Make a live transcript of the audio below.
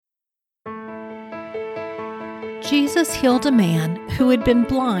Jesus healed a man who had been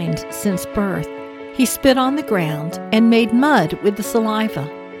blind since birth. He spit on the ground and made mud with the saliva.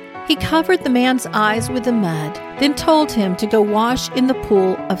 He covered the man's eyes with the mud, then told him to go wash in the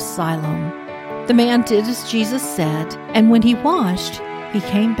pool of Siloam. The man did as Jesus said, and when he washed, he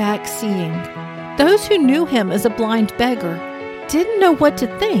came back seeing. Those who knew him as a blind beggar didn't know what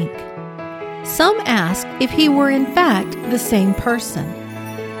to think. Some asked if he were in fact the same person.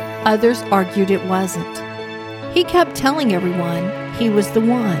 Others argued it wasn't. He kept telling everyone he was the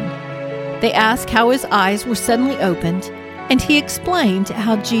one. They asked how his eyes were suddenly opened, and he explained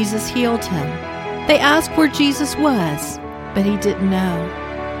how Jesus healed him. They asked where Jesus was, but he didn't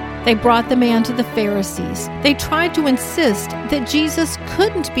know. They brought the man to the Pharisees. They tried to insist that Jesus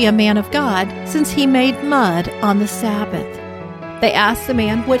couldn't be a man of God since he made mud on the Sabbath. They asked the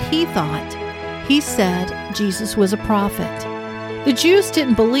man what he thought. He said Jesus was a prophet. The Jews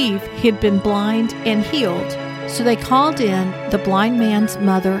didn't believe he had been blind and healed, so they called in the blind man's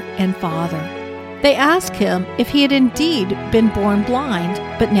mother and father. They asked him if he had indeed been born blind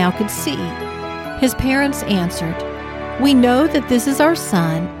but now could see. His parents answered, "We know that this is our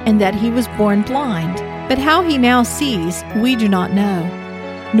son and that he was born blind, but how he now sees we do not know,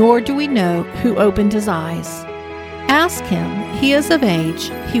 nor do we know who opened his eyes. Ask him, he is of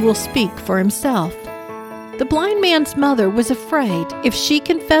age, he will speak for himself." The blind man's mother was afraid if she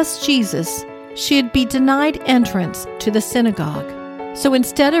confessed Jesus, she'd be denied entrance to the synagogue. So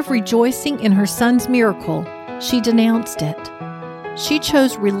instead of rejoicing in her son's miracle, she denounced it. She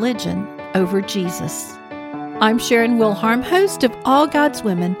chose religion over Jesus. I'm Sharon Wilharm, host of All God's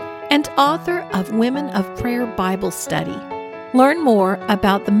Women and author of Women of Prayer Bible Study. Learn more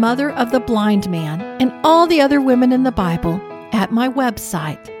about the mother of the blind man and all the other women in the Bible at my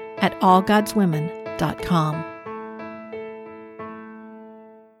website at allgodswomen.com.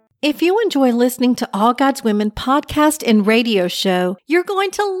 If you enjoy listening to All God's Women podcast and radio show, you're going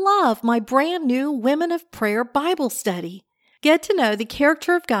to love my brand new Women of Prayer Bible Study. Get to know the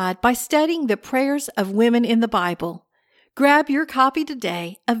character of God by studying the prayers of women in the Bible. Grab your copy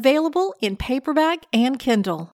today, available in paperback and Kindle.